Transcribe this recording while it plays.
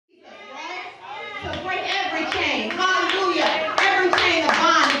to break every chain. Hallelujah. Every chain of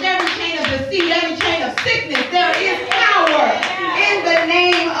bondage, every chain of deceit, every chain of sickness. There is power in the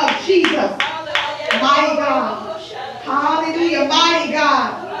name of Jesus. Mighty God. Hallelujah. Mighty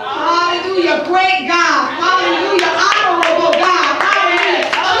God. Hallelujah. Great God. Hallelujah. Honorable God. Hallelujah.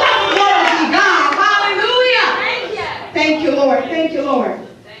 Trustworthy God. Hallelujah. Thank you, Lord. Thank you, Lord.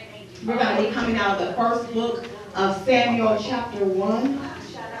 We're going to be coming out of the first book of Samuel, chapter 1.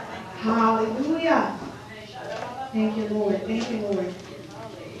 Hallelujah. Thank you, Lord. Thank you, Lord.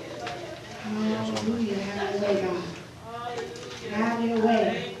 Hallelujah. Have your way, God. Have your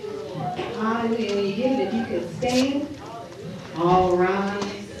way. Hallelujah. When you get it, if you can stand, all rise.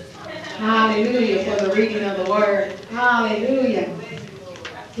 Hallelujah for the reading of the word. Hallelujah.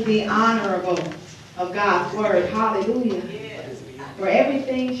 To be honorable of God's word. Hallelujah. For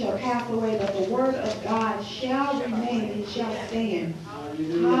everything shall pass away, but the word of God shall remain, it shall stand.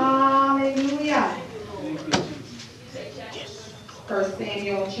 Hallelujah. 1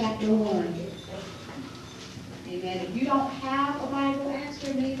 Samuel chapter 1. Amen. If you don't have a Bible, ask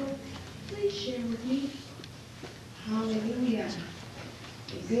your neighbor, please share with me. Hallelujah.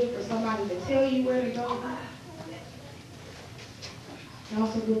 It's good for somebody to tell you where to go. It's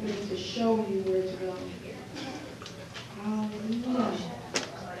also good for them to show you where to go. Hallelujah.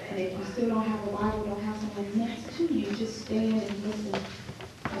 And if you still don't have a Bible, don't have someone next to you, just stand and listen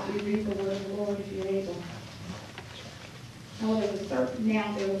as we read the word of the Lord if you're able. Now there was a certain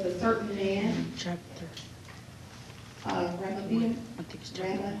man,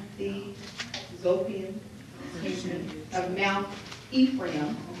 Zopian, of Mount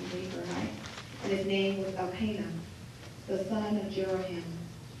Ephraim, and his name was Elkanah, the son of Jeroham,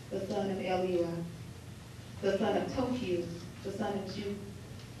 the son of Eliud, the son of Tohu, the son of Judah,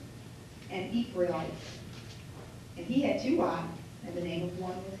 and Ephraim. And he had 2 wives, and the name of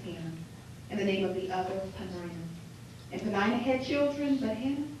one was Hannah, and the name of the other Peninnah. And Peninnah had children, but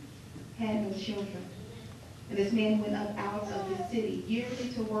Hannah had no children. And this man went up out of the city yearly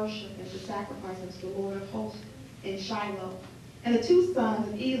to worship and to sacrifice unto the Lord of hosts in Shiloh. And the 2 sons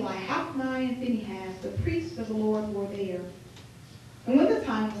of Eli, Hophni and Phinehas, the priests of the Lord, were there. And when the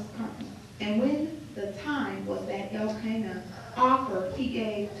time was that Elkanah offered, he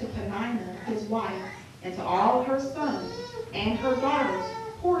gave to Peninnah his wife and to all her sons and her daughters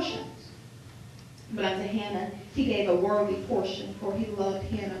portions. But unto Hannah he gave a worthy portion, for he loved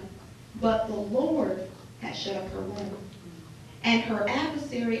Hannah. But the Lord had shut up her womb. And her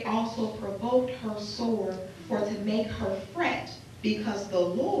adversary also provoked her sore, for to make her fret, because the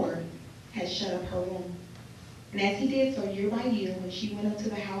Lord had shut up her womb. And as he did so year by year, when she went up to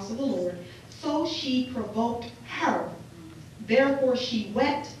the house of the Lord, so she provoked her. Therefore she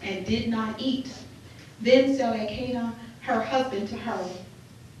wept and did not eat. Then said Elkanah her husband to her,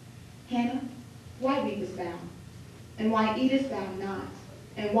 Hannah, why weepest thou? And why eatest thou not?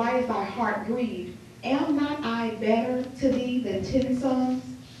 And why is thy heart grieved? Am not I better to thee than 10 sons?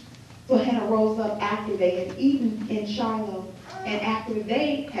 So Hannah rose up after they had eaten in Shiloh, and after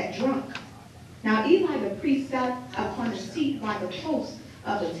they had drunk. Now Eli the priest sat upon a seat by the post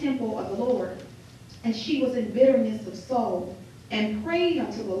of the temple of the Lord. And she was in bitterness of soul, and prayed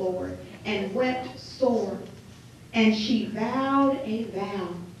unto the Lord, and wept sore. And she vowed a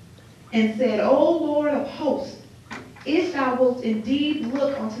vow, and said, O Lord of hosts, if thou wilt indeed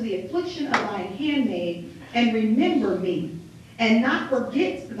look unto the affliction of thine handmaid, and remember me, and not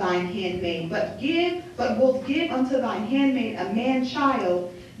forget thine handmaid, but wilt give unto thine handmaid a man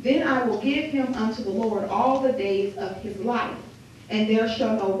child, then I will give him unto the Lord all the days of his life, and there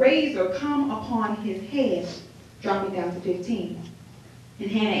shall no razor come upon his head. Dropping down to 15. And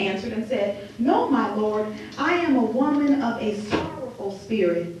Hannah answered and said, No, my Lord, I am a woman of a sorrowful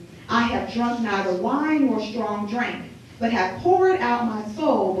spirit. I have drunk neither wine nor strong drink, but have poured out my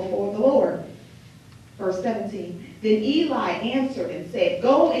soul before the Lord. Verse 17. Then Eli answered and said,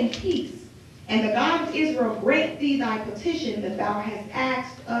 Go in peace, and the God of Israel grant thee thy petition that thou hast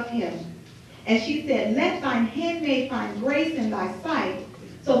asked of him. And she said, Let thine handmaid find grace in thy sight.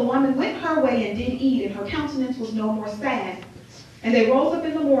 So the woman went her way and did eat, and her countenance was no more sad. And they rose up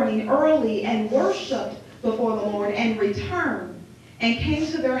in the morning early and worshipped before the Lord, and returned, and came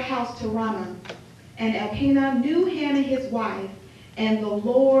to their house to Ramah. And Elkanah knew Hannah his wife, and the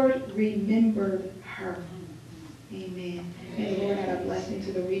Lord remembered her. Amen. May the Lord add a blessing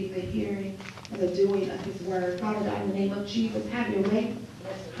to the reading, the hearing, and the doing of his word. Father God, in the name of Jesus, have your way.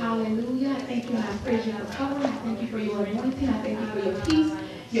 Hallelujah. I thank you and I praise you for covering. I thank you for your anointing. I thank you for your peace,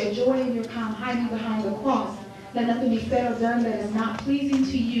 your joy, and your calm hiding behind the cross. Let nothing be said or done that is not pleasing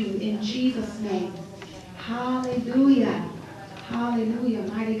to you, in Jesus' name. Hallelujah. Hallelujah,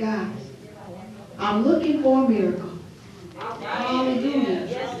 mighty God. I'm looking for a miracle. Hallelujah.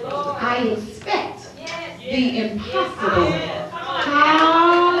 I expect the impossible.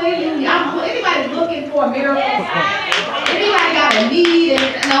 Hallelujah. Anybody looking for a miracle? Anybody got a need?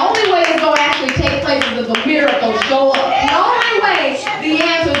 And the only way it's going to actually take place is if a miracle show up. The only way the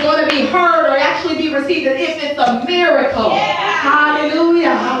answer is going to be heard or actually be received is if it's a miracle.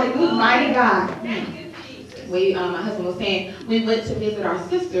 Hallelujah. Hallelujah. Mighty God. My husband was saying, we went to visit our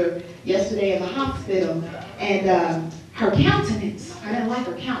sister yesterday in the hospital, and her countenance, I didn't like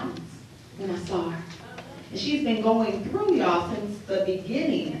her countenance when I saw her. And she's been going through, y'all, since the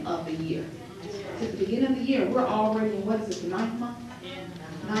beginning of the year. Since the beginning of the year, we're already in, what is it, the 9th month?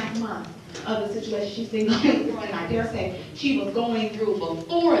 9th month of the situation she's been going through. And I dare say she was going through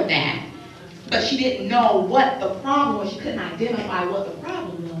before that, but she didn't know what the problem was. She couldn't identify what the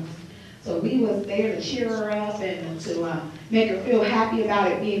problem was. So we was there to cheer her up and to make her feel happy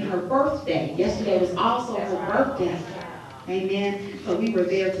about it being her birthday. Yesterday was also her birthday. Amen. So we were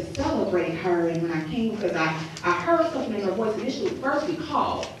there to celebrate her. And when I came, because I heard something in her voice initially, first we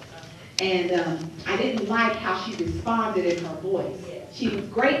called. And I didn't like how she responded in her voice. She was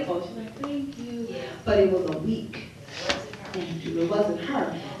grateful. She was like, thank you. But it was a weak thank you. It wasn't her.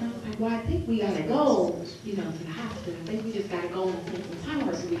 And I was like, well, I think we got to go, to the hospital. I think we just got to go and spend some time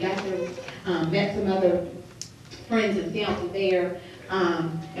with her. So we got there, met some other friends and family there.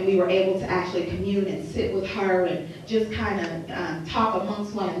 And we were able to actually commune and sit with her and just kind of talk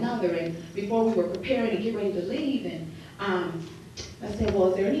amongst one another. And before we were preparing to get ready to leave, and I said, well,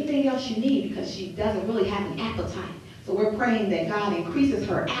 is there anything else you need? Because she doesn't really have an appetite. So we're praying that God increases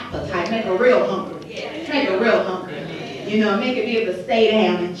her appetite, make her real hungry. Make her real hungry. Make her be able to stay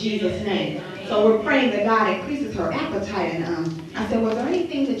down in Jesus' name. So we're praying that God increases her appetite. And I said, well, is there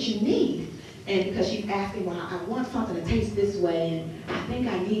anything that you need? And because she's asking, well, I want something to taste this way, and I think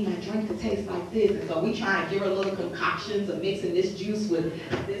I need my drink to taste like this. And so we try to give her little concoctions of mixing this juice with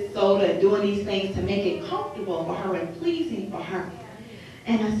this soda and doing these things to make it comfortable for her and pleasing for her.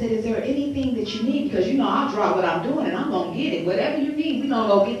 And I said, is there anything that you need? Because I'll drop what I'm doing and I'm going to get it. Whatever you need, we're going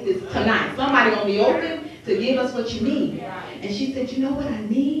to go get this tonight. Somebody going to be open to give us what you need. And she said, you know what I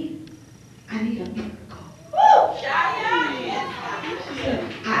need? I need a miracle. She said,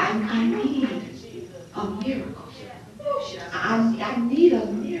 I need a miracle. I need a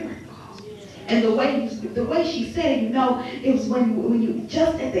miracle. And the way she said it, it was when you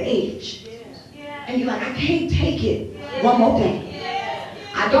just at the edge. And you're like, I can't take it one more day.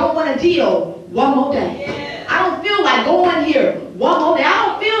 I don't want to deal one more day. I don't feel like going here one more day. I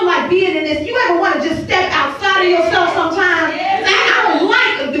don't feel like being in this. You ever want to just step outside of yourself sometimes? I don't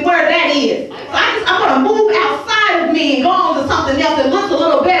like where that is. So I'm going to move outside of me and go on to something else that looks a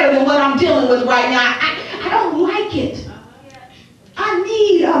little better than what I'm dealing with right now. I don't like it. I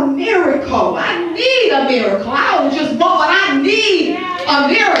need a miracle. I need a miracle. I don't just want what I need. A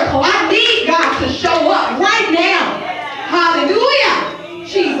miracle. I need God to show up right now. Hallelujah.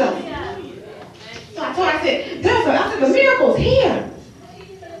 Jesus. So I said, the miracle's here.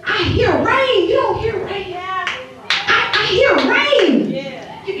 I hear rain. You don't hear rain. I hear rain.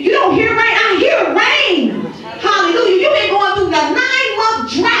 You don't hear rain. I hear rain. Hallelujah. You've been going through the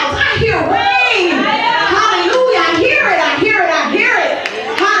 9-month drought. I hear rain. Hallelujah. I hear it. I hear it. I hear it.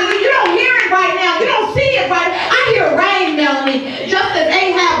 Hallelujah. You don't hear it right now. You don't see it right now. I hear rain, Melanie. Just as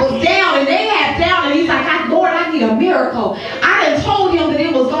Ahab was down, and Ahab down, and he's like, Lord, I need a miracle. I done told him that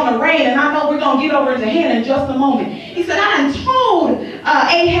it was going to rain, and I know we're going to get over into Hannah in just a moment. He said, I done told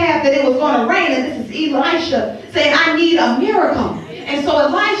Ahab that it was going to rain, and this is Elisha saying, I need a miracle. And so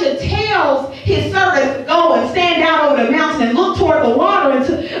Elijah tells his servants to go and stand down over the mountain and look toward the water and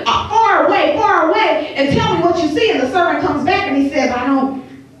to far away, and tell me what you see. And the servant comes back and he says, I don't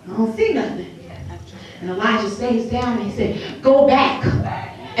see nothing. And Elijah stays down and he said, go back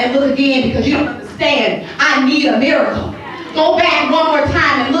and look again because you don't understand. I need a miracle. Go back one more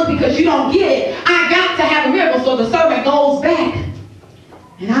time and look because you don't get it. I got to have a miracle. So the servant goes back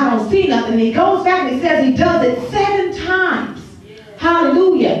and I don't see nothing. And he goes back and he says he does it 7 times.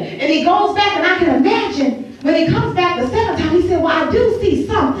 Hallelujah. And he goes back, and I can imagine when he comes back the 7th time, he said, well, I do see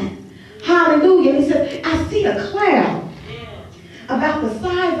something. Hallelujah. And he said, I see a cloud about the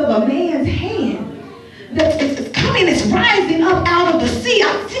size of a man's hand that is coming, it's rising up out of the sea.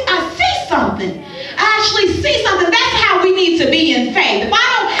 I see something. I actually see something. That's how we need to be in faith. If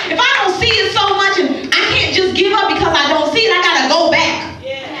I don't see it so much, and I can't just give up because I don't see it, I got to go back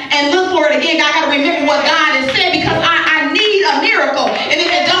and look for it again. I got to remember what God has said because I need a miracle. And if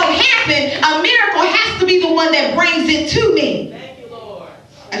it don't happen, a miracle has to be the one that brings it to me. Thank you, Lord.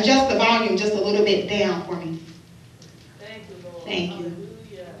 Adjust the volume just a little bit down for me. Thank you, Lord. Thank you.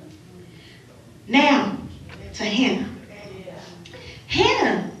 Now, to Hannah.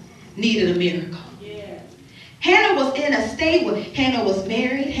 Hannah needed a miracle. Hannah was in a state where Hannah was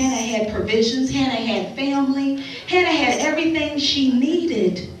married. Hannah had provisions. Hannah had family. Hannah had everything she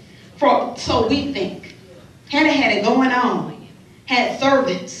needed. So we think. Hannah had it going on. Had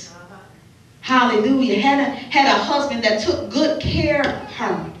servants. Hallelujah. Hannah had a husband that took good care of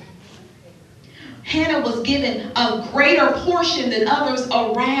her. Hannah was given a greater portion than others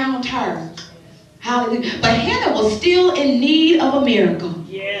around her. Hallelujah. But Hannah was still in need of a miracle.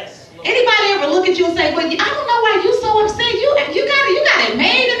 Yes. Anybody ever look at you and say, well, I don't know why you so upset. You got it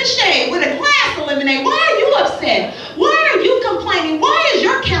made in the shade with a glass of lemonade. Why are you upset? Why are you complaining? Why is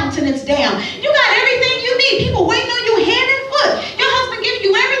your countenance down? You got everything you need. People waiting on you hand and foot. Your husband giving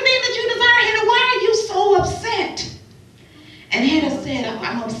you everything that you desire. Hannah, why are you so upset? And Hannah said,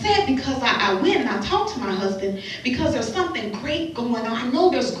 I'm upset because I went and I talked to my husband because there's something great going on. I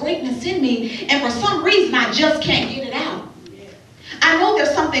know there's greatness in me, and for some reason I just can't get it out. I know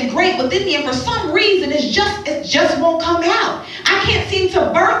there's something great within me, and for some reason it just won't come out. I can't seem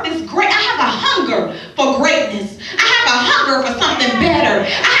to birth this great. I have a hunger for greatness. I have a hunger for something better.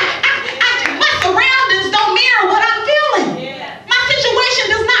 My surroundings don't mirror what I'm feeling. My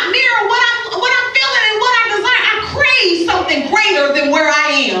situation does not mirror what I'm feeling and what I desire. I crave something greater than where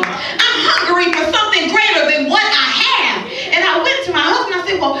I am. I'm hungry for something greater than what I have. And I went to my husband. I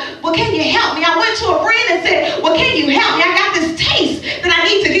said, well, can you help me? I went to a friend and said, well, can you help me? I got this taste that I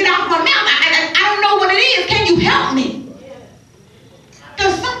need to get off my mouth. I don't know what it is. Can you help me?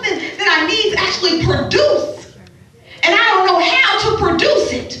 There's something that I need to actually produce. And I don't know how to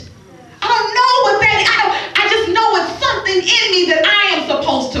produce it. I don't know what that is. I just know it's something in me that I am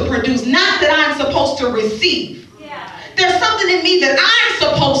supposed to produce, not that I'm supposed to receive. There's something in me that I'm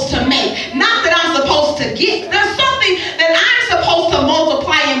supposed to make, not that I'm supposed to get. There's something that I'm supposed to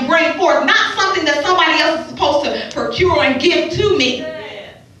multiply and bring forth, not something that somebody else is supposed to procure and give to me.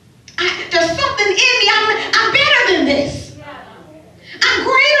 There's something in me. I'm better than this. I'm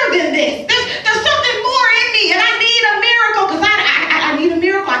greater than this. There's something more in me, and I need a miracle because I need a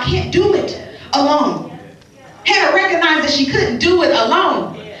miracle. I can't do it alone. Hannah recognized that she couldn't do it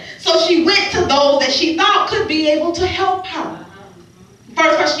alone. So she went to those that she thought could be able to help her.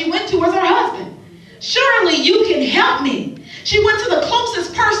 First person she went to was her husband. Surely you can help me. She went to the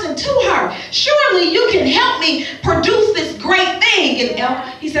closest person to her. Surely you can help me produce this great thing.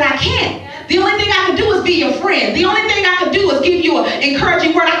 And he said, I can't. The only thing I can do is be your friend. The only thing I can do is give you an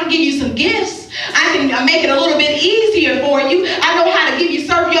encouraging word. I can give you some gifts. I can make it a little bit easier for you. I know how to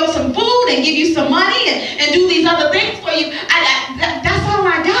serve you up some food and give you some money and do these other things for you. That's all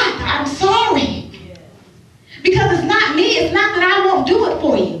I got. I'm sorry. Because it's not me. It's not that I won't do it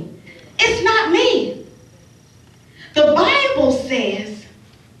for you. It's not me. The Bible says,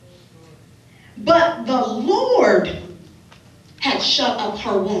 but the Lord had shut up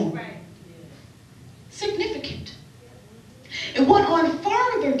her womb. Significant. It went on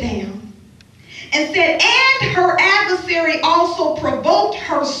further down and said, and her adversary also provoked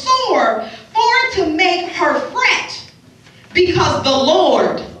her sore for to make her fret, because the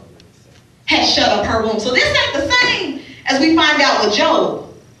Lord had shut up her womb. So this ain't the same as we find out with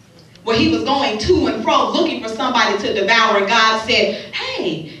Job, where he was going to and fro looking for somebody to devour, and God said,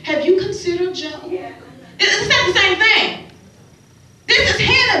 hey, have you considered Job? It's not the same thing. This is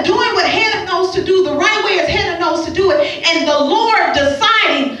Hannah doing what Hannah knows to do, the right way as Hannah knows to do it, and the Lord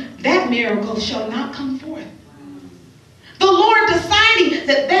deciding that miracle shall not come forth. The Lord deciding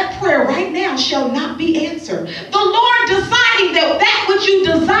that prayer right now shall not be answered. The Lord deciding that which you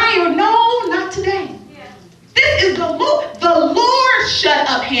desire, no, not today. This is the Lord. The Lord shut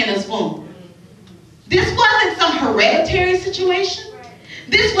up Hannah's womb. This wasn't some hereditary situation.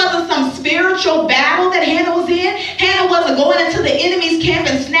 This wasn't some spiritual battle that Hannah was in. Hannah wasn't going into the enemy's camp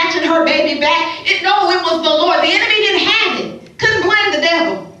and snatching her baby back. No, it was the Lord. The enemy didn't have it. Couldn't blame the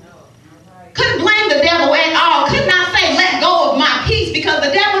devil. Couldn't blame the devil at all. Could not say, let go of my peace, because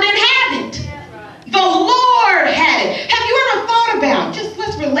the devil didn't have it. The Lord had it. Have you ever thought about, just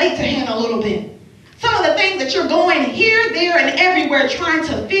let's relate to Hannah a little bit, some of the things that you're going here, there, and everywhere trying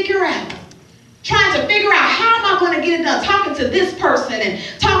to figure out. Trying to figure out, how am I going to get it done? Talking to this person and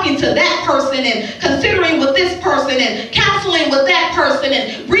talking to that person and considering with this person and counseling with that person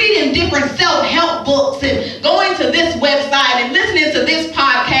and reading different self-help books and going to this website and listening to this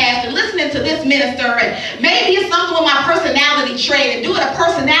podcast and listening to this minister, and maybe it's something with my personality trait and doing a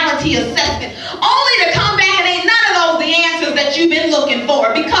personality assessment, only to come back and ain't none of those the answers that you've been looking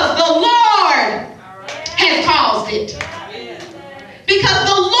for, because the Lord has caused it. Because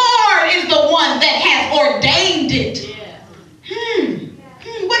the Lord is the one that has ordained it.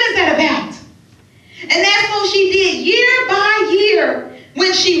 What is that about?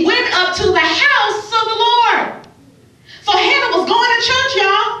 when she went up to the house of the Lord. So Hannah was going to church,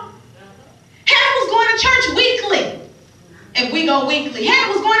 y'all. Hannah was going to church weekly, if we go weekly.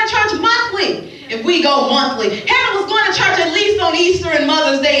 Hannah was going to church monthly, if we go monthly. Hannah was going to church at least on Easter and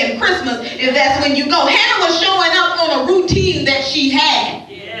Mother's Day and Christmas, if that's when you go. Hannah was showing up on a routine that she had.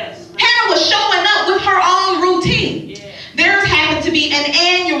 Yes. Hannah was showing up with her own routine. Yes. Theirs happened to be an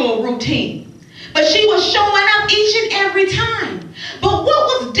annual routine. But she was showing up each and every time. But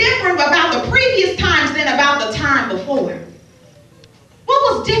what was different about the previous times than about the time before? What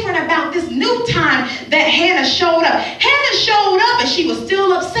was different about this new time that Hannah showed up? Hannah showed up and she was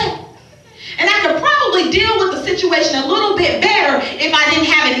still upset. And I could probably deal with the situation a little bit better if I didn't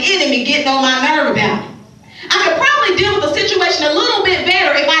have an enemy getting on my nerve about it. I could probably deal with the situation a little bit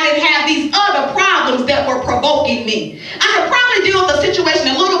better if I didn't have these other problems that were provoking me. I could probably deal with the situation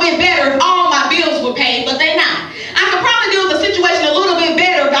a little bit better if all my bills were paid, but they're not. I could probably deal with the situation a little bit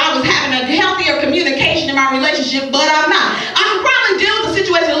better if I was having a healthier communication in my relationship, but I'm not. I could probably deal with the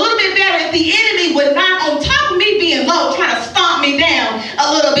situation a little bit better if the enemy was not on top of me being low, trying to stomp me down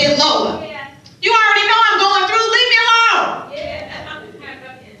a little bit lower. You already know I'm going through. Leave me alone.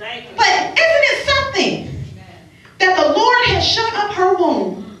 But isn't it something that the Lord has shut up her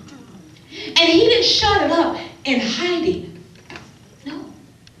womb, and He didn't shut it up in hiding? No.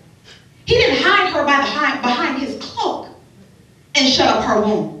 He didn't hide her behind His cloak and shut up her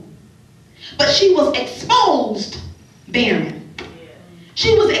womb. But she was exposed barren.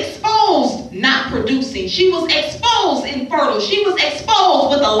 She was exposed not producing. She was exposed infertile. She was exposed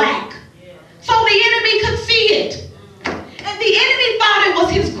with a lack. So the enemy could see it. And the enemy thought it was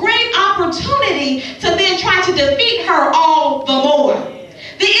his great opportunity to then try to defeat her all the more.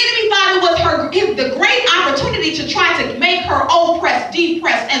 The enemy thought it was the great opportunity to try to make her oppressed,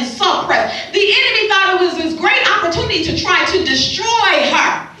 depressed, and suppressed. The enemy thought it was his great opportunity to try to destroy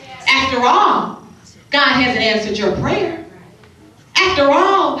her. After all, God hasn't answered your prayer. After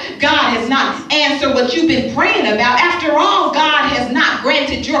all, God has not answered what you've been praying about. After all, God has not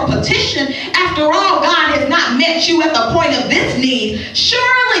granted your petition. After all, God has not met you at the point of this need.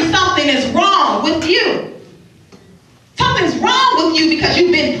 Surely something is wrong with you. Something's wrong with you because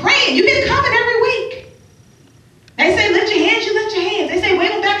you've been praying. You've been coming every week. They say, lift your hands, you lift your hands. They say,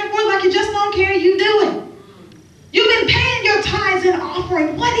 wave them back and forth like you just don't care, you do it. You've been paying your tithes and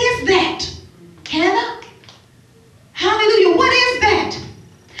offering. What is that, Hannah? Hallelujah. What is that?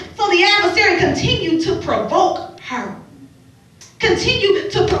 So the adversary continued to provoke her.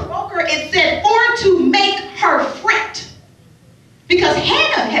 Continued to provoke her and said, for to make her fret. Because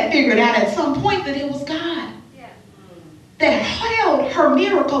Hannah had figured out at some point that it was God that held her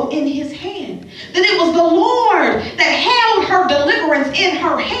miracle in His hand. That it was the Lord that held her deliverance in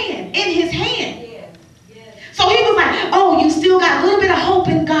her hand, in His hand. So he was like, oh, you still got a little bit of hope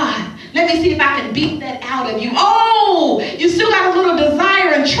in God. Let me see if I can beat that out of you. Oh, you still got a little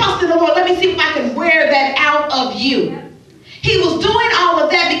desire and trust in the Lord. Let me see if I can wear that out of you. He was doing all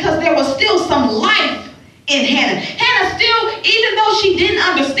of that because there was still some life in Hannah. Hannah still, even though she didn't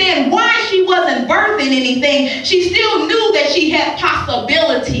understand why she wasn't birthing anything, she still knew that she had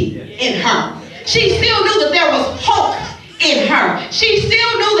possibility in her. She still knew that there was hope in her. She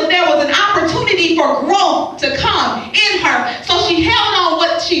still knew that there was an opportunity for growth to come in her. So she held on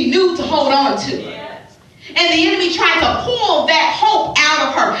what she knew to hold on to. And the enemy tried to pull that hope out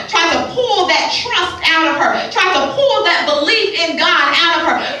of her, tried to pull that trust out of her, tried to pull that belief in God out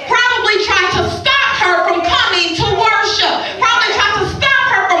of her, probably tried to stop her from coming to worship, probably tried to stop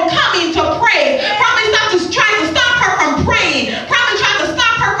her from coming to pray, probably tried to stop her from praying, probably tried to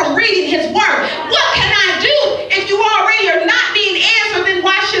stop her from reading His word. What can I do if you already are not being answered? Then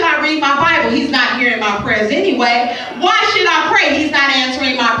why should I read my Bible? He's not hearing my prayers anyway. Why should I pray? He's not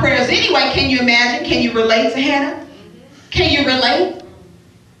answering my prayers anyway. Can you imagine? Can you relate to Hannah? Can you relate?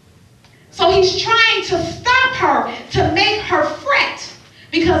 So he's trying to stop her, to make her fret,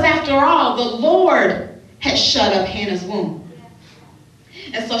 because after all, the Lord had shut up Hannah's womb.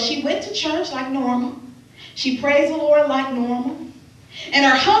 And so she went to church like normal. She praised the Lord like normal. And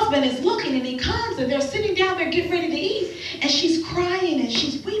her husband is looking, and he comes, and they're sitting down there getting ready to eat, and she's crying and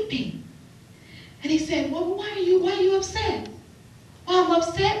she's weeping. And he said, well, why are you upset? Well, I'm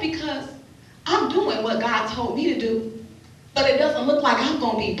upset because I'm doing what God told me to do, but it doesn't look like I'm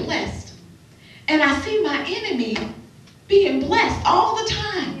going to be blessed. And I see my enemy being blessed all the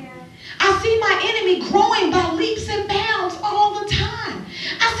time. I see my enemy growing by leaps and bounds all the time.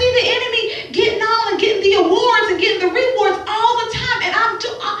 I see the enemy getting on and getting the awards and getting the rewards all the time. And I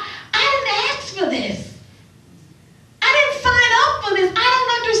didn't ask for this. I didn't sign up for this. I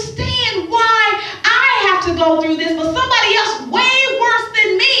don't understand why I have to go through this, but somebody else way worse than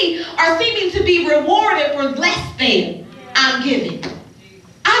whatever less than I'm giving.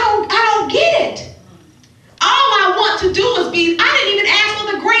 I don't get it. All I want to do is be, I didn't even ask for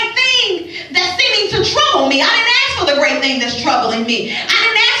the great thing that's seeming to trouble me. I didn't ask for the great thing that's troubling me. I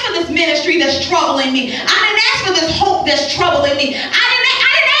didn't ask for this ministry that's troubling me. I didn't ask for this hope that's troubling me. I didn't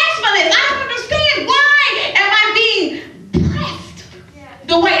ask for this. I don't understand. Why am I being pressed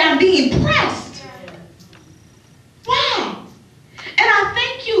the way I'm being pressed? Why? And I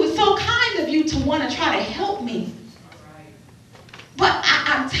thank you. It's so kind of you to want to try to help me. But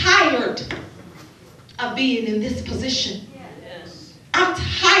I'm tired of being in this position. I'm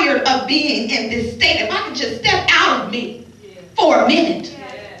tired of being in this state. If I could just step out of me for a minute,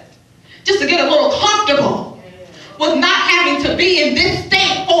 just to get a little comfortable with not having to be in this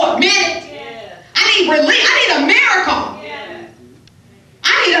state for a minute. I need relief. I need a miracle.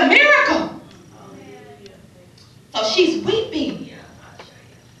 I need a miracle. So she's weeping.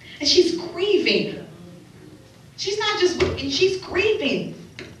 And she's grieving. She's not just weeping, she's grieving.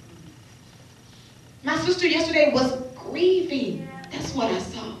 My sister yesterday was grieving. That's what I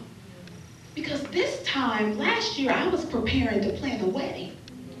saw. Because this time last year, I was preparing to plan a wedding.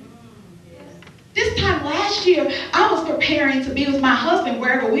 This time last year, I was preparing to be with my husband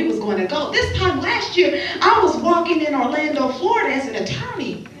wherever we was going to go. This time last year, I was walking in Orlando, Florida as an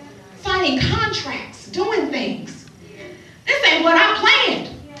attorney, signing contracts, doing things. This ain't what I planned.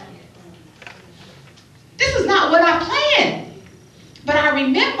 This is not what I planned. But I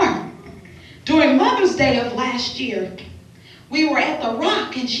remember during Mother's Day of last year, we were at the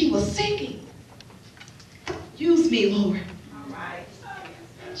Rock and she was singing. Use me, Lord.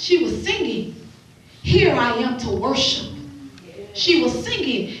 She was singing, here I am to worship. She was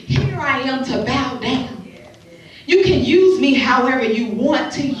singing, here I am to bow down. You can use me however you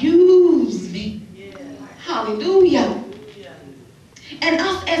want to use me. Hallelujah. And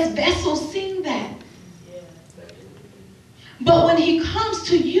us as vessels sing that. But when he comes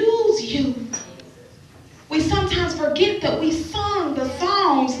to use you, we sometimes forget that we sung the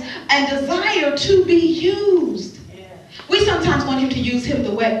songs and desire to be used. We sometimes want him to use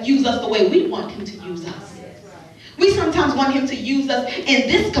us the way we want him to use us. We sometimes want him to use us in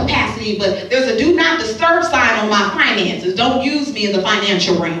this capacity, but there's a do not disturb sign on my finances. Don't use me in the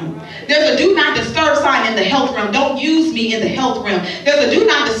financial realm. There's a do not disturb sign in the health realm. Don't use me in the health realm. There's a do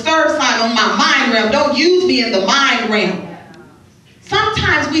not disturb sign on my mind realm. Don't use me in the mind realm.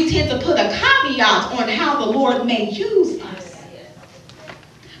 Sometimes we tend to put a caveat on how the Lord may use us.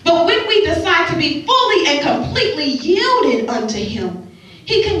 But when we decide to be fully and completely yielded unto him,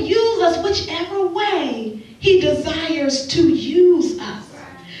 he can use us whichever way he desires to use us.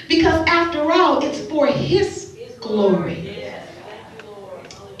 Because after all, it's for his glory.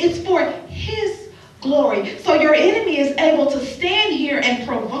 It's for his glory. So your enemy is able to stand here and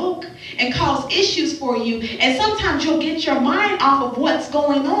provoke and cause issues for you. And sometimes you'll get your mind off of what's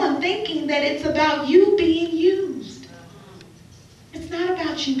going on, thinking that it's about you being used. It's not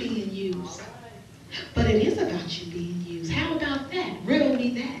about you being used. But it is about you being used. How about that? Riddle me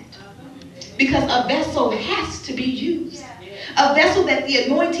that. Because a vessel has to be used. A vessel that the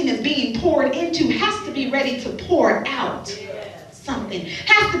anointing is being poured into has to be ready to pour out something,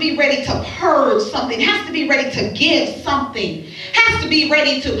 has to be ready to purge something, has to be ready to give something, has to be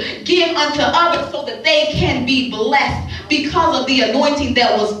ready to give unto others so that they can be blessed because of the anointing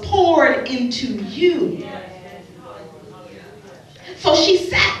that was poured into you. So she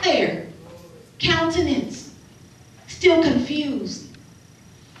sat there, countenance still confused,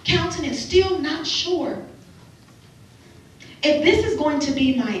 countenance still not sure. If this is going to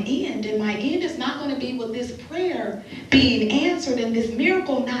be my end, and my end is not going to be with this prayer being answered and this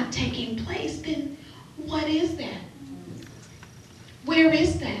miracle not taking place, then what is that? Where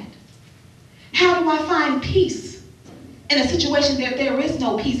is that? How do I find peace in a situation that there is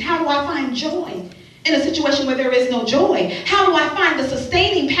no peace? How do I find joy in a situation where there is no joy? How do I find the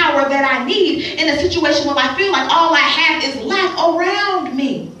sustaining power that I need in a situation where I feel like all I have is lack around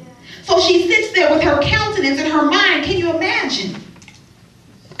me? So she sits there with her countenance and her mind. Can you imagine?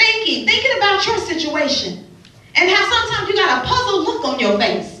 Thinking about your situation. And how sometimes you got a puzzled look on your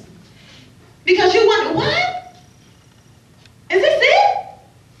face. Because you wonder, what? Is this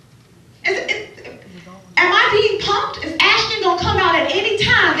it? Am I being pumped? Is Ashton going to come out at any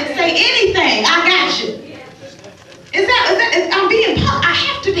time and say anything? I got you. I'm being pumped. I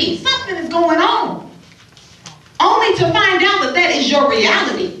have to be. Something is going on. Only to find out that that is your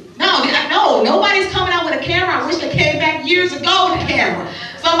reality. No, nobody's coming out with a camera. I wish they came back years ago with a camera.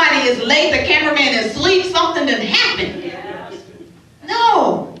 Somebody is late, the cameraman is asleep, something didn't happen.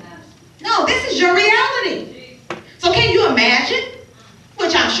 No, this is your reality. So can you imagine,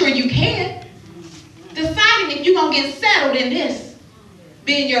 which I'm sure you can, the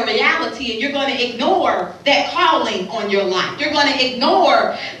your reality, and you're going to ignore that calling on your life. You're going to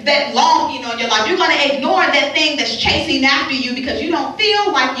ignore that longing on your life. You're going to ignore that thing that's chasing after you because you don't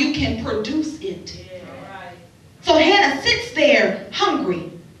feel like you can produce it. So Hannah sits there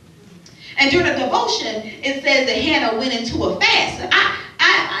hungry. And during the devotion, it says that Hannah went into a fast.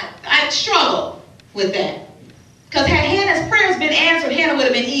 I struggle with that. Because had Hannah's prayers been answered, Hannah would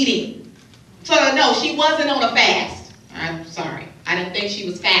have been eating. So no, she wasn't on a fast. I'm sorry. I didn't think she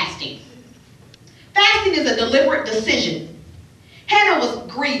was fasting. Fasting is a deliberate decision. Hannah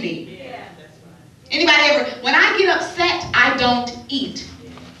was grieving. Anybody ever, when I get upset, I don't eat.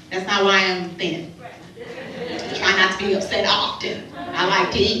 That's not why I'm thin. I try not to be upset often. I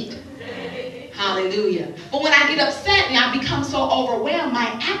like to eat. Hallelujah. But when I get upset and I become so overwhelmed, my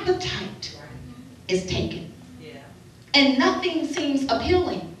appetite is taken. And nothing seems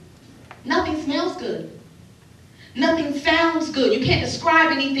appealing. Nothing smells good. Nothing sounds good. You can't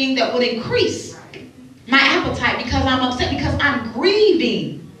describe anything that would increase my appetite because I'm upset, because I'm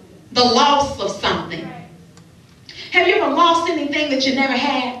grieving the loss of something. Have you ever lost anything that you never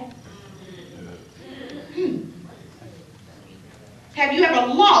had? Have you ever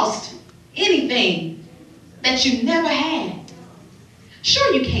lost anything that you never had?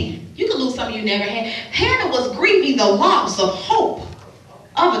 Sure you can. You can lose something you never had. Hannah was grieving the loss of hope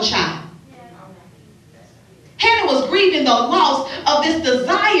of a child. Hannah was grieving the loss of this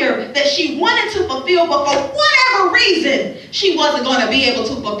desire that she wanted to fulfill, but for whatever reason, she wasn't going to be able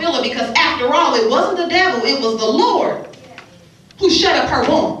to fulfill it because after all, it wasn't the devil, it was the Lord who shut up her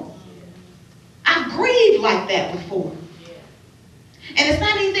womb. I've grieved like that before. And it's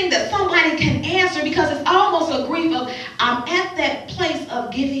not anything that somebody can answer because it's almost a grief of, I'm at that place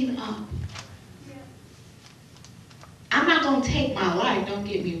of giving up. I'm not going to take my life, don't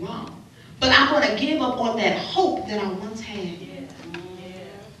get me wrong. But I'm going to give up on that hope that I once had.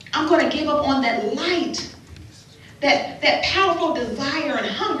 I'm going to give up on that light, that powerful desire and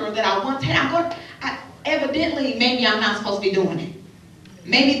hunger that I once had. Evidently, maybe I'm not supposed to be doing it.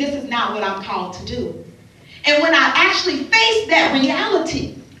 Maybe this is not what I'm called to do. And when I actually face that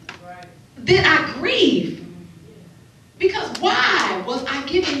reality, then I grieve. Because why was I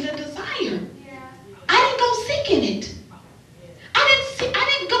given the desire? I didn't go seeking it.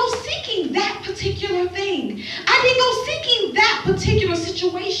 I didn't go seeking that particular thing. I didn't go seeking that particular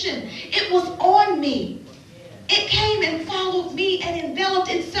situation. It was on me. It came and followed me and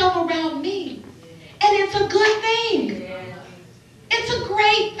enveloped itself around me. And it's a good thing. It's a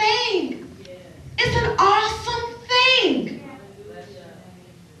great thing. It's an awesome thing.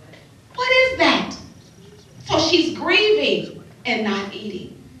 What is that? So she's grieving and not eating.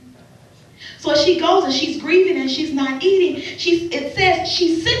 So she goes and she's grieving and she's not eating. It says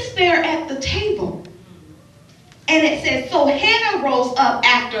she sits there at the table. And it says, so Hannah rose up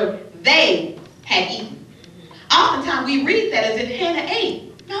after they had eaten. Oftentimes we read that as if Hannah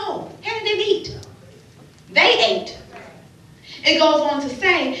ate. No, Hannah didn't eat. They ate. It goes on to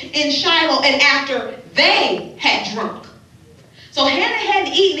say in Shiloh, and after they had drunk. So Hannah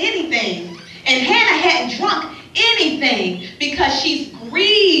hadn't eaten anything, and Hannah hadn't drunk anything because she's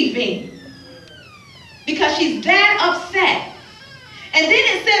grieving. Because she's that upset. And then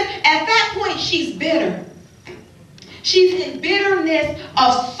it says at that point she's bitter. She's in bitterness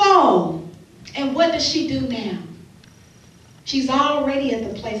of soul. And what does she do now? She's already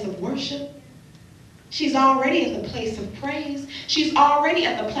at the place of worship. She's already at the place of praise. She's already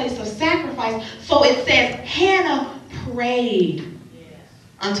at the place of sacrifice. So it says Hannah prayed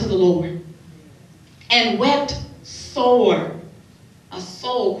unto the Lord and wept sore. A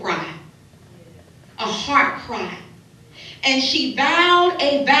soul cry. A heart cry. And she vowed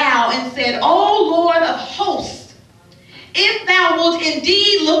a vow and said, O Lord of hosts, if thou wilt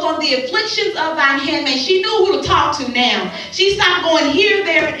indeed look on the afflictions of thine handmaid. She knew who to talk to now. She stopped going here,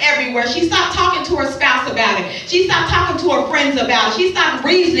 there, and everywhere. She stopped talking to her spouse about it. She stopped talking to her friends about it. She stopped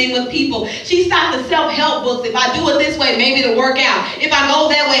reasoning with people. She stopped the self-help books. If I do it this way, maybe it'll work out. If I go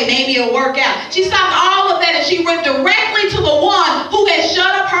that way, maybe it'll work out. She stopped all of that and she went directly to the one who had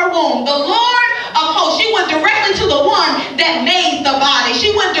shut up her womb. The Lord of hosts. She went directly to the one that made the body.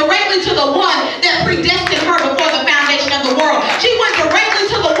 She went directly to the one that predestined her before the foundation of the world. She went directly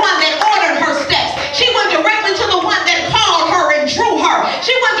to the one that ordered her steps. She went directly to the one that called her and drew her.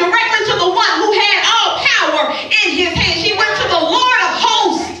 She went directly to the one who had all power in his hand. She went to the Lord of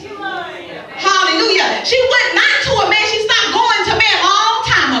hosts. Hallelujah. She went not to a man. She stopped going to man a long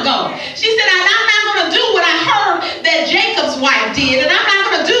time ago. She said, I'm not going to do what I heard that Jacob's wife did. And I'm not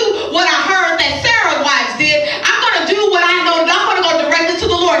going to do what I heard that Sarah's wife did. I'm going to do what I know. I'm going to go directly to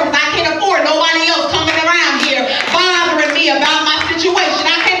the Lord because I can't afford nobody else coming around.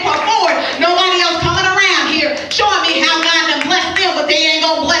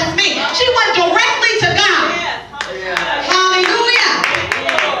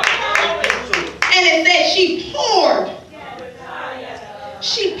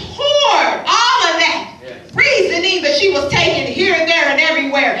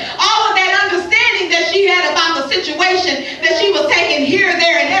 everywhere. All of that understanding that she had about the situation, that she was taking here,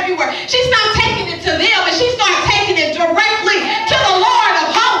 there, and everywhere, she stopped taking it to them and she started taking it directly to the Lord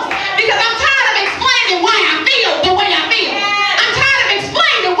of hosts. Because I'm tired of explaining why I feel the way I feel. I'm tired of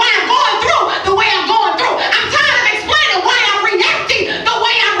explaining why I'm going through the way I'm going through. I'm tired of explaining why I'm reacting the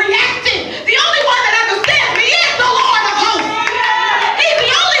way I'm reacting. The only one that understands me is the Lord of hosts. He's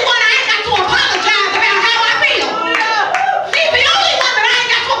the only one I ain't got to apologize about how I feel. He's the only one that I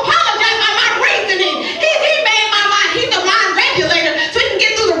ain't got to apologize about my reasoning. He made my mind. He's a mind regulator, so he can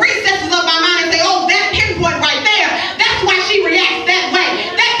get through the recesses of my mind and say, oh, that pinpoint right there, that's why she reacts that way.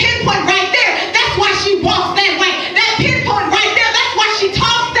 That pinpoint right there, that's why she walks that way. That pinpoint right there, that's why she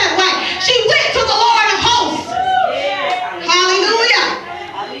talks that way. She went to the Lord of hosts. Hallelujah.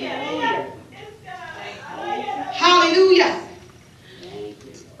 Hallelujah.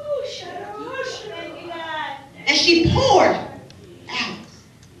 And she poured out.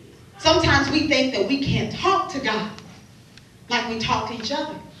 Sometimes we think that we can't talk to God like we talk to each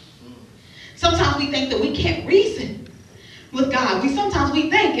other. Sometimes we think that we can't reason with God. Sometimes we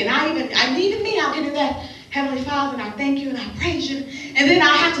think, and I'll get in that, Heavenly Father, and I thank you and I praise you. And then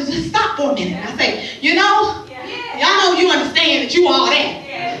I have to just stop for a minute. And I say, y'all know you understand that you all that.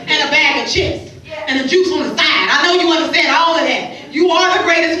 And a bag of chips. And the juice on the side. I know you understand all of that. You are the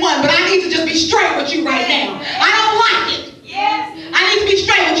greatest one, but I need to just be straight with you right now. I don't like it. I need to be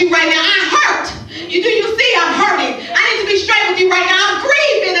straight with you right now. I hurt. You see I'm hurting. I need to be straight with you right now. I'm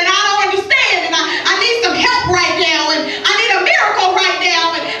grieving and I don't understand. And I need some help right now. And I need a miracle right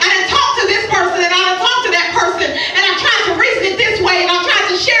now. And I done talked to this person and I done talked to that person. And I tried to reason it this way and I tried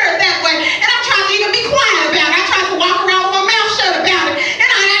to share it that way. And I tried to even be quiet about it. I tried to walk around with my mouth shut about it. And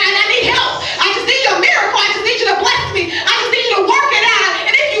I need help. I just need a miracle. I just need you to bless me. I just need you to work it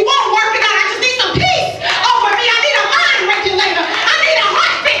out. And if you won't work it out, I just need some peace over me. I need a mind regulator. I need a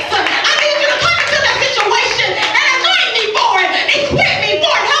heart fixer. I need you to come into that situation and anoint me for it. Equip me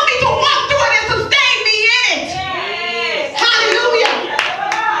for it. Help me to walk through it and sustain me in it. Hallelujah.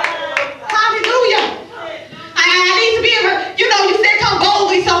 Hallelujah. I need to be able to, you said come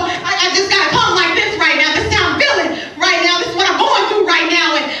boldly, so I just got to come like this right now. This is how I'm feeling right now. This is what I'm going through right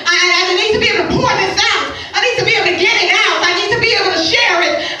now. And I need to be able to pour this out. I need to be able to get it out. I need to be able to share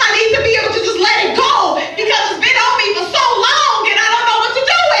it. I need to be able to just let it go because it's been on me for so long and I don't know what to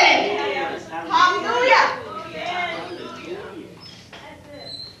do with it. Hallelujah.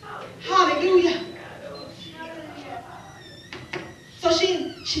 Hallelujah. So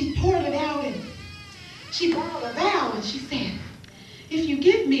she poured it out and she vowed a vow and she said, if you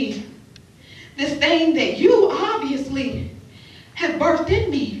give me this thing that you obviously have birthed in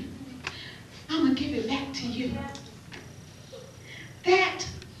me, I'm going to give it back to you. That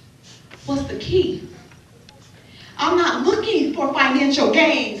was the key. I'm not looking for financial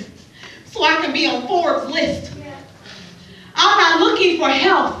gains so I can be on Forbes' list. I'm not looking for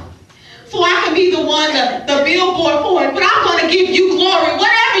health so I can be the one, the billboard for it. But I'm going to give you glory.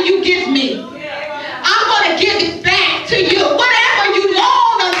 Whatever you give me, I'm going to give it back to you. Whatever you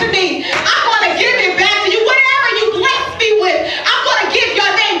loan unto me, I'm going to give it back to you. Whatever you bless me with, I'm going to give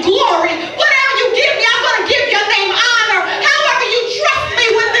your name glory. Whatever you give me, I'm going to give your name honor. However you trust me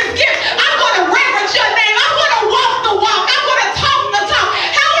with this gift, I'm going to reverence your name. I'm going to walk the walk. I'm going to talk the talk.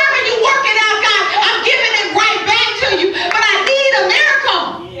 However you work it out, God, I'm giving it right back to you. But I need a miracle.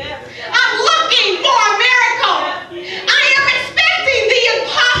 I'm looking for a miracle. I am expecting the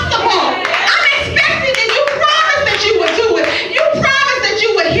impossible. I'm expecting that you promised that you would do it. You promised that you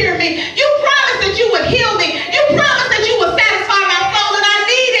would hear me. You promised that you would heal me. You promised that you would satisfy my soul, and I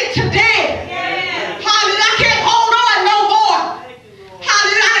need it today. Hallelujah. I can't hold on no more.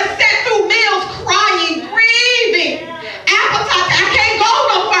 Hallelujah. I have sat through meals crying, grieving, appetite. I can't go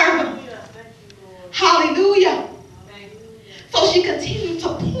no further. Hallelujah. So she continued to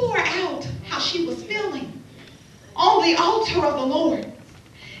pour out how she was feeling on the altar of the Lord.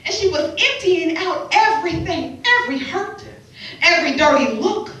 And she was emptying out everything, every hurt, every dirty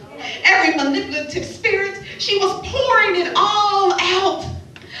look, every manipulative spirit. She was pouring it all out.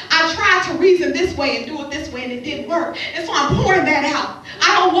 I tried to reason this way and do it this way, and it didn't work. And so I'm pouring that out.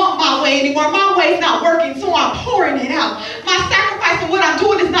 I don't want my way anymore. My way's not working, so I'm pouring it out. My sacrifice and what I'm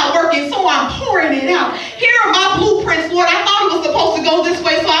doing is not working, so I'm pouring it out. Here are my blueprints, Lord. I thought it was supposed to go this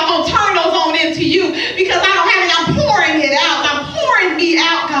way, so I'm going to turn those on into you because I don't have it. I'm pouring it out. I'm pouring me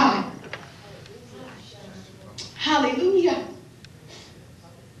out, God. Hallelujah.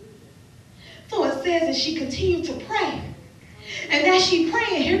 So it says that she continued to pray. And as she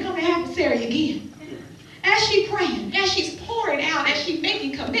praying, here comes the adversary again. As she praying, as she's pouring out, as she's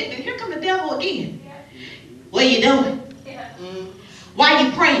making commitment, here comes the devil again. What are you doing? Why are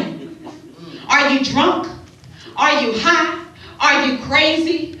you praying? Are you drunk? Are you high? Are you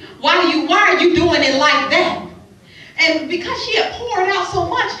crazy? Why are you doing it like that? And because she had poured out so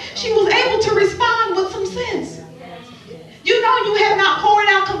much, she was able to respond with some sense. You know you have not poured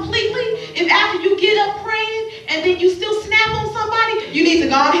out completely if after you get up praying and then you still snap on somebody, you need to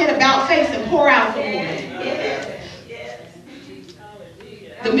go ahead about face and pour out some more.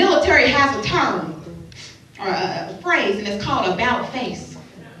 The military has a term or a phrase, and it's called about face.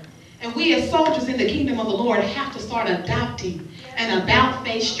 And we as soldiers in the kingdom of the Lord have to start adopting an about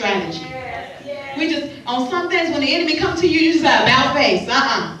face strategy. We just, on some things when the enemy comes to you, you just say about face.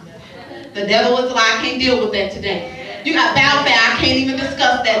 The devil is a lie. I can't deal with that today. You got about face. I can't even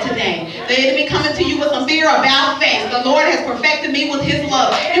discuss that today. The enemy coming to you with some fear about face. The Lord has perfected me with his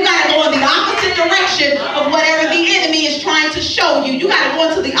love. You got to go in the opposite direction of whatever the enemy is trying to show you. You got to go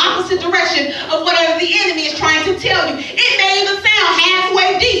into the opposite direction of whatever the enemy is trying to tell you. It may even sound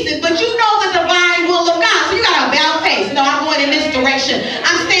halfway decent, but you know the divine will of God. So you got to about face. No, I'm going in this direction.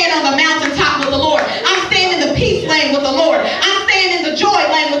 I'm staying on the mountaintop with the Lord. I'm staying in the peace lane with the Lord. I'm staying in the joy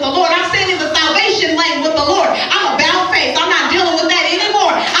lane with the Lord. I'm staying in the salvation lane with the Lord. I'm about face. I'm not dealing with that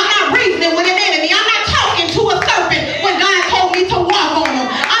anymore. I'm not reasoning with an enemy. I'm not talking to a serpent when God told me to walk on him.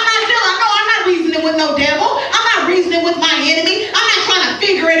 I'm not reasoning with no devil. I'm not reasoning with my enemy. I'm not trying to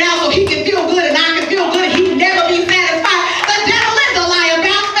figure it out so he can feel good and I can feel good and he can never be satisfied. The devil is a lie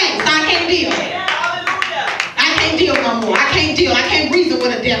about face. I can't deal. I can't deal no more. I can't deal. I can't reason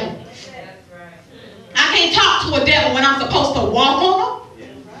with a devil. I can't talk to a devil when I'm supposed to walk on him.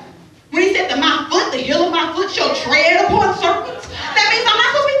 When he said that my foot, the heel of my foot shall tread upon serpents, that means I'm not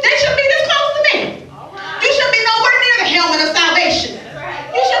supposed to be, they shouldn't be this close to me. You shouldn't be nowhere near the helmet of salvation.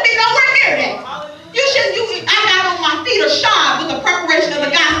 You shouldn't be nowhere near that. I got on my feet are shod with the preparation of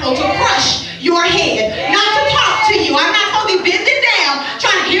the gospel to crush your head, not to talk to you. I'm not supposed to be bending down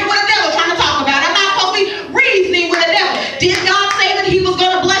trying to hear what the devil's trying to talk about. I'm not supposed to be reasoning with the devil. Did God say that he was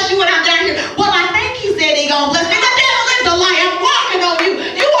going to bless you when I'm down here? Well, I think he said he's going to bless me. The devil is a lie. I'm walking on you.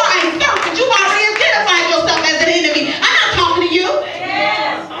 You are a serpent. You've already identified yourself as an enemy. I'm not talking to you.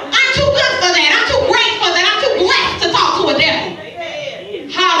 I'm too good for that. I'm too great for that. I'm too blessed to talk to a devil.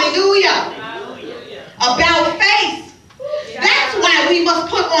 Hallelujah. About faith. That's why we must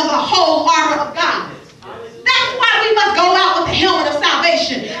put on the whole armor of God. That's why we must go out with the helmet of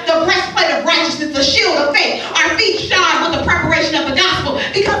salvation, the breastplate of righteousness, the shield of faith, our feet shod with the preparation of the gospel.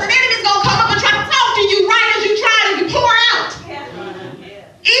 Because an enemy's going to come up and try to talk to you right as you try to pour out.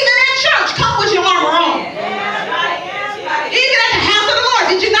 Even at church, come with your armor on. Even at the house of the Lord,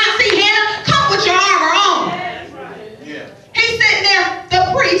 did you not see Hannah? Come with your armor on. He's sitting there,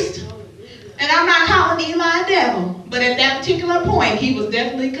 the priest, and I'm not calling Eli a devil, but at that particular point, he was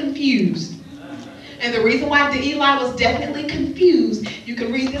definitely confused. And the reason why Eli was definitely confused, you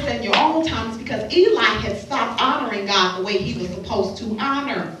can read this in your own time, is because Eli had stopped honoring God the way he was supposed to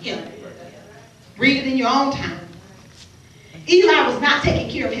honor him. Read it in your own time. Eli was not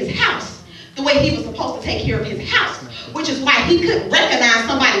taking care of his house the way he was supposed to take care of his house, which is why he couldn't recognize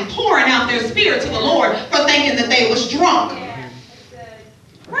somebody pouring out their spirit to the Lord for thinking that they was drunk.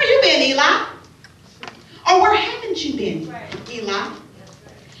 Where you been, Eli? Or where haven't you been, Eli?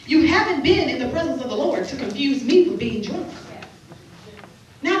 You haven't been in the presence of the Lord to confuse me for being drunk.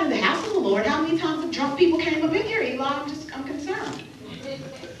 Not in the house of the Lord. How many times have drunk people came up in here, Eli? I'm concerned.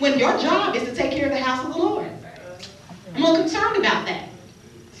 When your job is to take care of the house of the Lord. I'm a little concerned about that.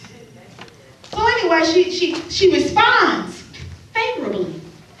 So anyway, she responds favorably.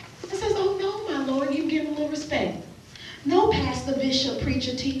 And says, oh no, my Lord, you give a little respect. No, pastor, bishop,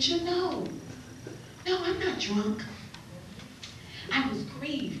 preacher, teacher, no. No, I'm not drunk. I was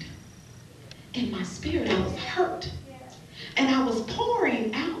grieved. In my spirit, I was hurt. And I was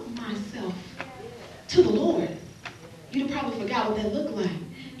pouring out myself to the Lord. You probably forgot what that looked like.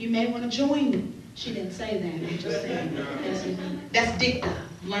 You may want to join me. She didn't say that. I'm just saying. That's dicta.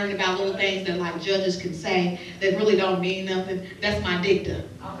 I'm learning about little things that like judges can say that really don't mean nothing. That's my dicta.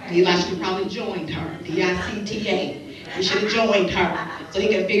 Okay. Eli should have probably joined her. D-I-C-T-A. You should have joined her so he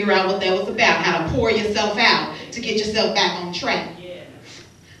can figure out what that was about, how to pour yourself out to get yourself back on track.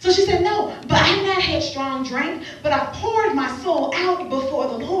 So she said, no, but I've not had strong drink, but I poured my soul out before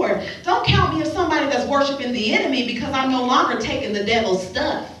the Lord. Don't count me as somebody that's worshiping the enemy because I'm no longer taking the devil's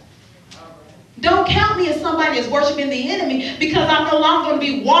stuff. Don't count me as somebody that's worshiping the enemy because I'm no longer going to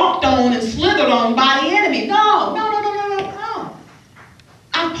be walked on and slithered on by the enemy. No.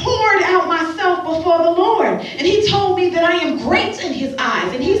 I poured out myself before the Lord. And he told me that I am great in his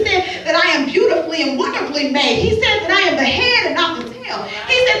eyes. And he said that I am beautifully and wonderfully made. He said that I am the head and not the tail.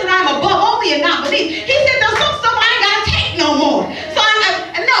 He said that I'm above only and not beneath. He said there's some stuff I ain't got to take no more. So I'm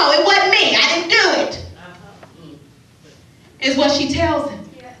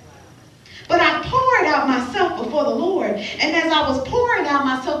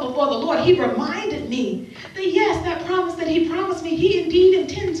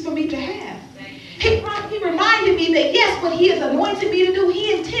for me to have. He reminded me that yes, what he has anointed me to do,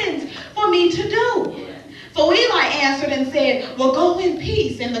 he intends for me to do. So Eli answered and said, well, go in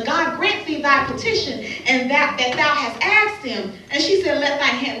peace, and the God grant thee thy petition, and that thou hast asked him. And she said, let thy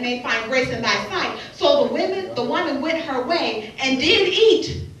handmaid find grace in thy sight. So the woman went her way and did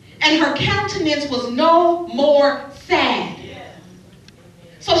eat, and her countenance was no more sad.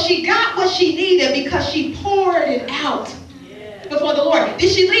 So she got what she needed because she poured it out before the Lord.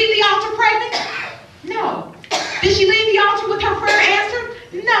 Did she leave the altar pregnant? No. Did she leave the altar with her prayer answered?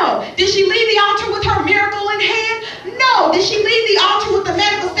 No. Did she leave the altar with her miracle in hand? No. Did she leave the altar with the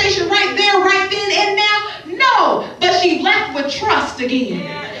manifestation right there, right then and now? No. But she left with trust again.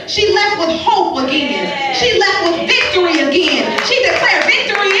 She left with hope again. She left with victory again. She declared,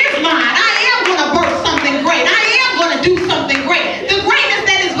 victory is mine. I am going to birth something great. I am going to do something great. The greatness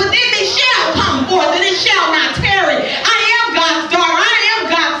that is within me shall come forth, and it shall not tarry. I am God's daughter. I am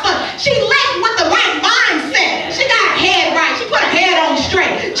God's son. She left with the right mindset. She got her head right. She put her head on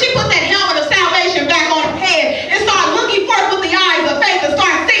straight. She put that helmet of salvation back on her head and started looking forth with the eyes of faith and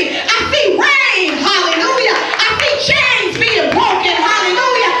started seeing. I see rain. Hallelujah. I see chains being broken.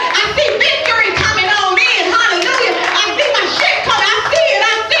 Hallelujah. I see victory coming on in. Hallelujah. I see my shit coming. I see it.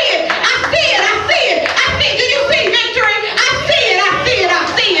 I see it. I see it. I see it. I see. Do you see victory? I see it. I see it. I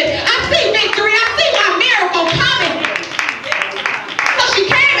see it. I see victory. I see my miracle coming. So she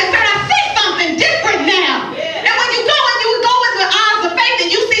came and said, I see something different now. And when you go in the eyes of faith and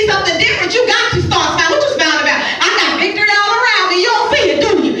you see something different, you got to start smiling. What you smiling about? I got victory all around me. You don't see it,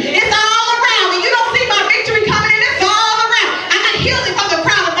 do you? It's all around me. You don't see my victory coming in. It's all around. I got healing from the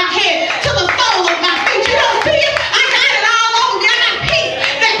crown of my head to the sole of my feet. You don't see it? I got it all over me. I got peace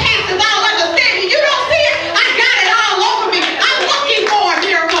that passes all understanding. You don't see it? I got it all over me. I'm looking for a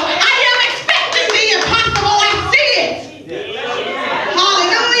miracle. I am expecting the impossible. I see it.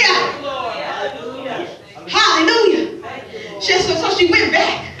 Hallelujah. Hallelujah. So she went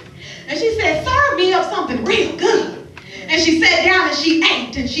back and she said, serve me up something real good. And she sat down and she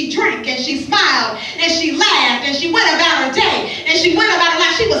ate and she drank and she smiled and she laughed and she went about her day and she went about her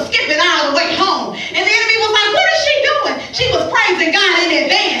life. She was skipping all the way home. And the enemy was like, what is she doing? She was praising God in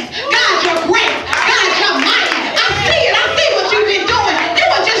advance. God, you're great. God, you're mighty. I see it. I see what you've been doing. You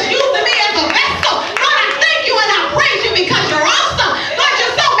were just using me as a vessel. Lord, I thank you and I praise you because you're awesome. Lord,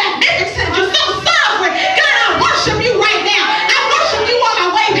 you're so magnificent. You're so sovereign. God, I worship you right now. I worship you on my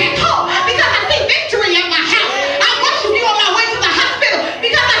way back home because I see victory in my house. I worship you on my way to the hospital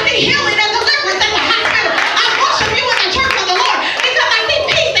because I see healing and deliverance in the hospital. I worship you in the church of the Lord because I see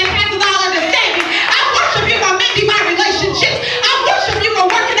peace that passes all understanding. I worship you for mending my relationships. I worship you for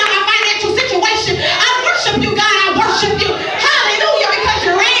working out my financial situation. I worship you, God. I worship you. Hallelujah, because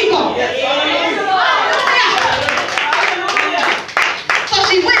you're able. Hallelujah. So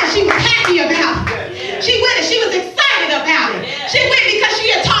she went and she was happy about it. She went and she was excited about it. She went because she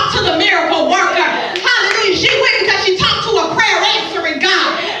had talked to the miracle worker. Hallelujah. She went because she talked to a prayer answering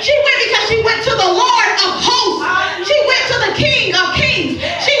God. She went because she went to the Lord of hosts. She went to the King of kings.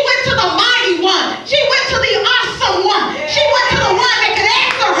 She went to the mighty one. She went to the awesome one. She went to the one that could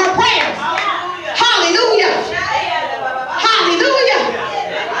answer her prayers. Hallelujah. Hallelujah.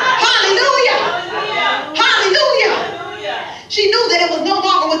 Hallelujah. Hallelujah. She knew that it was no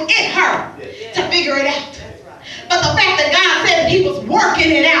longer within her to figure it out. But the fact that God said that he was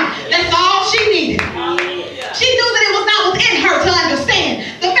working it out, that's all she needed. She knew that it was not within her to understand.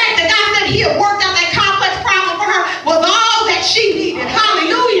 The fact that God said he had worked out that complex problem for her was all that she needed.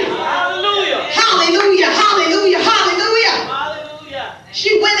 Hallelujah. Hallelujah. Hallelujah. Hallelujah. Hallelujah.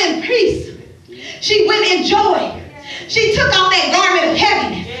 She went in peace. She went in joy. She took off that garment of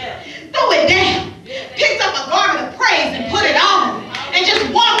heaviness, threw it down, picked up a garment of praise and put it on, and just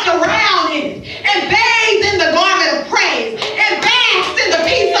walked around in it, and bathed in the garment of praise, and basked in the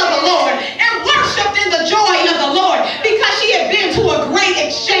peace of the Lord, and worshiped in the joy of the Lord, because she had been to a great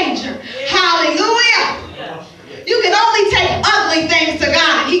exchanger. Hallelujah. You can only take ugly things to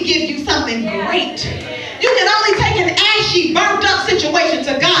God and he gives you something great. You can only take an ashy, burnt up situation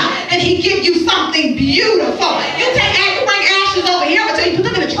to God and he gives you something beautiful. You bring ashes over here, I'm going to tell you, put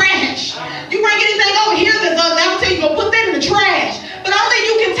them in the trash. You bring anything over here that's ugly, I'm going to tell you, go put that in the trash. But only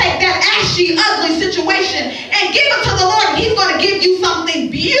you can take that ashy, ugly situation and give it to the Lord and he's going to give you something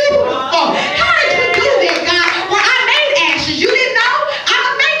beautiful. How did you do that, God? Well, I made ashes. You didn't know? I'm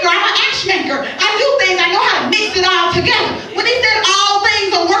a maker. I'm an ash maker. I do things. I know how to mix it all together. When he said all things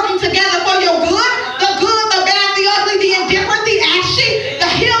are working together for your good, the bad, the ugly, the indifferent, the ashy, the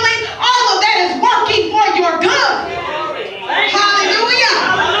healing, all of that is working for your good. Hallelujah.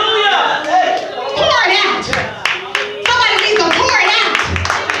 Hallelujah. Pour it out. Somebody needs to pour it out.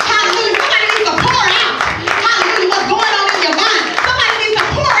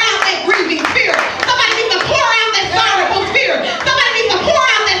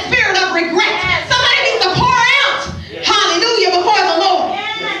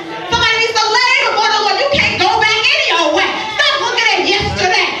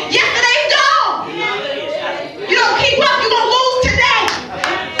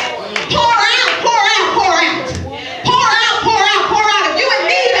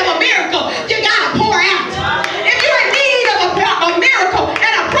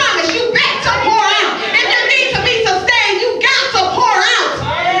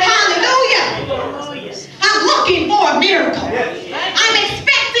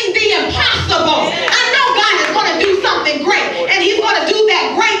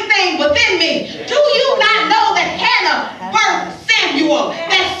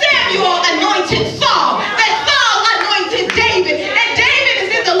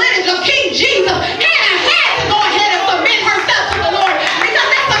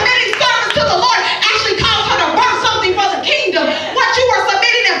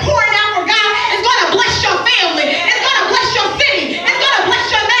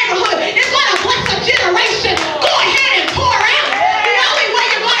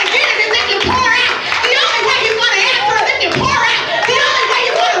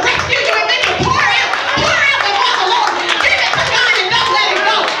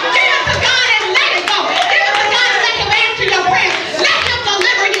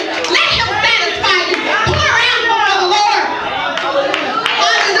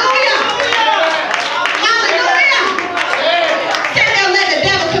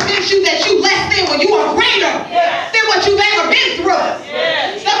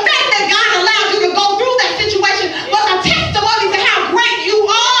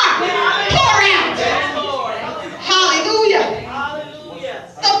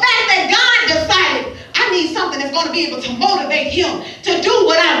 that's going to be able to motivate him to do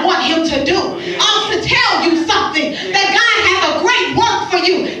what I want him to do. To tell you something, that God has a great work for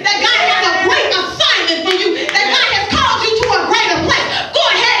you, that God has a great assignment for you, that God has called you to a greater place. Go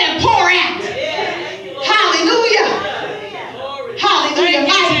ahead and pour out. Hallelujah. Hallelujah.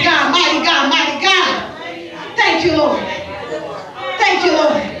 Mighty God, mighty God, mighty God. Thank you, Lord. Thank you,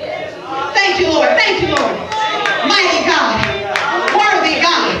 Lord. Thank you, Lord. Thank you, Lord. Mighty God. Worthy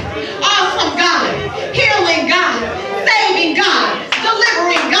God. Awesome God. Healing God. Saving God.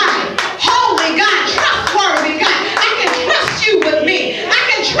 Delivering God. Holy God. Trustworthy God. I can trust you with me. I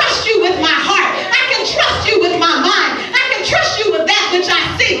can trust you with my heart. I can trust you with my mind. I can trust you with that which I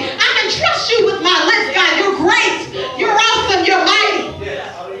see. I can trust you with my lips, God. You're great. You're awesome. You're mighty.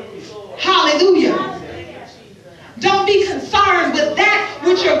 Hallelujah. Don't be concerned with that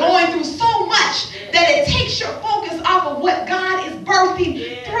which you're going through so much that it takes your focus off of what God is birthing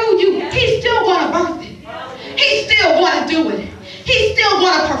through you. He's still going to birth it. He's still going to do it. He's still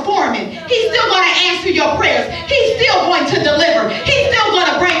going to perform it. He's still going to answer your prayers. He's still going to deliver. He's still going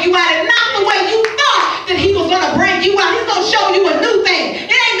to bring you out, and not the way you thought that he was going to bring you out. He's going to show you a new thing.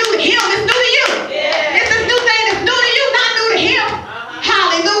 It ain't new to him. It's new to you. It's this new thing that's new to you, not new to him.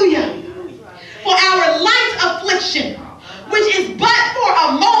 Hallelujah. For our light affliction, which is but for a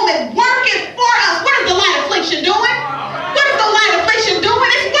moment, working for us. What is the light affliction doing? What is the light affliction doing?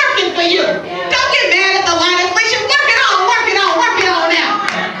 It's working for you. Don't get mad at the light affliction. Work it on, work it on, work it on now.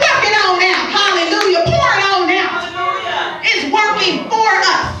 Work it on now. Hallelujah. Pour it on now. It's working for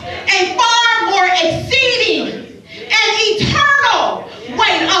us. A far more exceeding and eternal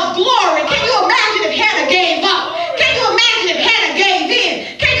weight of glory. Can you imagine if Hannah gave up? Can you imagine if Hannah gave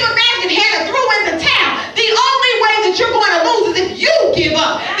in? Can you imagine if Hannah threw in the towel? The only way that you're going to lose is if you give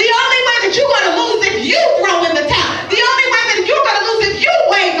up. The only way that you're going to lose is if you throw in the towel. The only way that you're going to lose is if you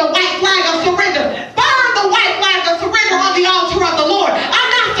wave the white flag of surrender. Burn the white flag of surrender on the altar of the Lord. I'm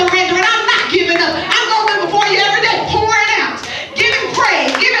not surrendering. I'm not giving up. I'm going to live before you every day. Pour it out. Giving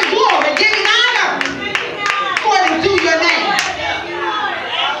praise. Giving glory. Giving honor. According to your name.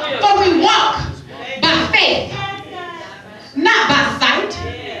 For we walk by faith, not by sight.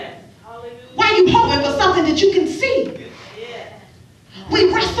 Why are you hoping for something that you can see?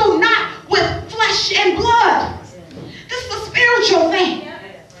 We wrestle not with flesh and blood. This is a spiritual thing.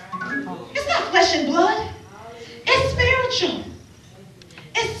 It's not flesh and blood. It's spiritual.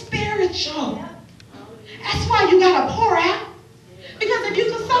 It's spiritual. That's why you got to pour out. Because if you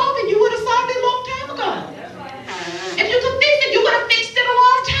could solve it, you would have solved it a long time ago. If you could fix it, you would have fixed it a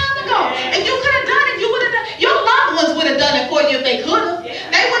long time ago. If you could have done it, you would have done it. Your loved ones would have done it for you if they could have.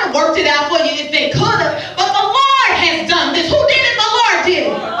 They would have worked it out for you if they could have. But the Lord has done this. Who did it? The Lord did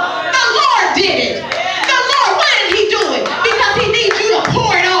it. The Lord did it. The Lord, why did he do it? Because he needs you to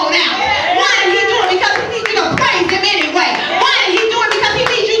pour it on out. Why did he do it? Because he needs you to praise him anyway. Why did he do it? Because he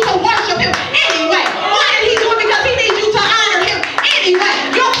needs you to worship him anyway. Why did he do it? Because he needs you to honor him anyway.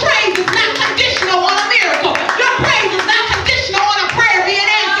 Your praise is not conditional on a miracle. Your praise is not conditional on a prayer being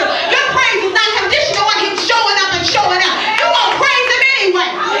answered. Your praise is not conditional on him showing up and showing out. You're going to praise him anyway.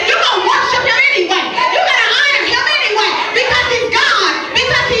 You're going to worship him anyway. You're going to honor him anyway. Because he's God.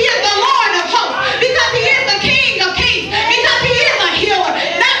 Because he is the Lord of hosts. Because he is the King of kings. Because he is a healer.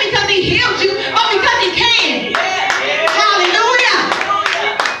 Not because he healed you, but because he can. Hallelujah.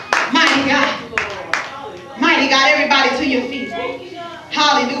 Mighty God. Mighty God. Everybody to your feet.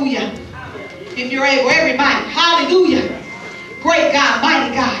 Hallelujah. If you're able, everybody. Hallelujah. Great God,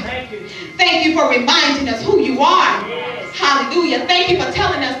 mighty God. Thank you for reminding us who you are. Hallelujah. Thank you for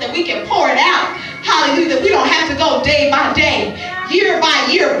telling us that we can pour it out. Hallelujah. That we don't have to go day by day, year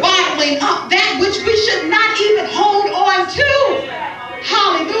by year, bottling up that which we should not even hold on to.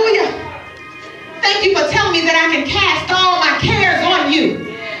 Hallelujah. Thank you for telling me that I can cast all my cares on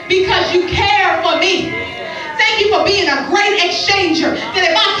you because you care for me. Thank you for being a great exchanger. That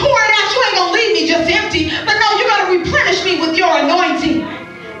if I pour it out, you ain't going to leave me just empty. But no, you're going to replenish me with your anointing.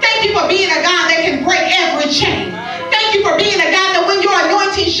 Thank you for being a God that can break every chain. Thank you for being a God that when your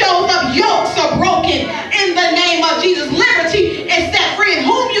anointing shows up, yokes are broken in the name of Jesus. Liberty is set free. And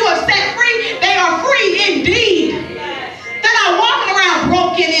whom you have set free, they are free indeed. They're not walking around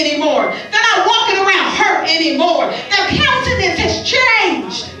broken anymore. They're not walking around hurt anymore. Their countenance has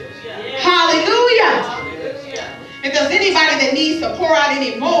changed. Hallelujah. If there's anybody that needs to pour out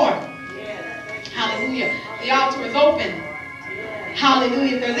anymore, hallelujah, the altar is open.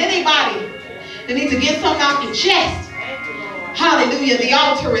 Hallelujah. If there's anybody that needs to get something off your chest, hallelujah, the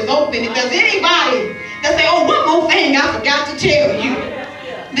altar is open. If there's anybody that say, oh, one more thing I forgot to tell you,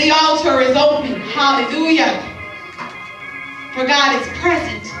 the altar is open. Hallelujah. For God is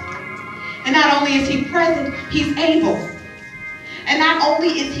present. And not Not only is he present, he's able. And not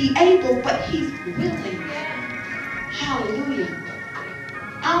only is he able, but he's willing. Hallelujah.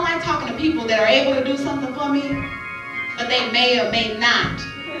 I don't like talking to people that are able to do something for me, but they may or may not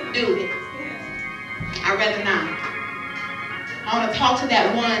do it. I'd rather not. I want to talk to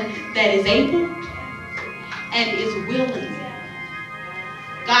that one that is able and is willing.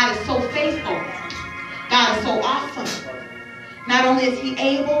 God is so faithful. God is so awesome. Not only is he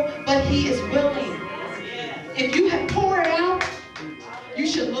able, but he is willing.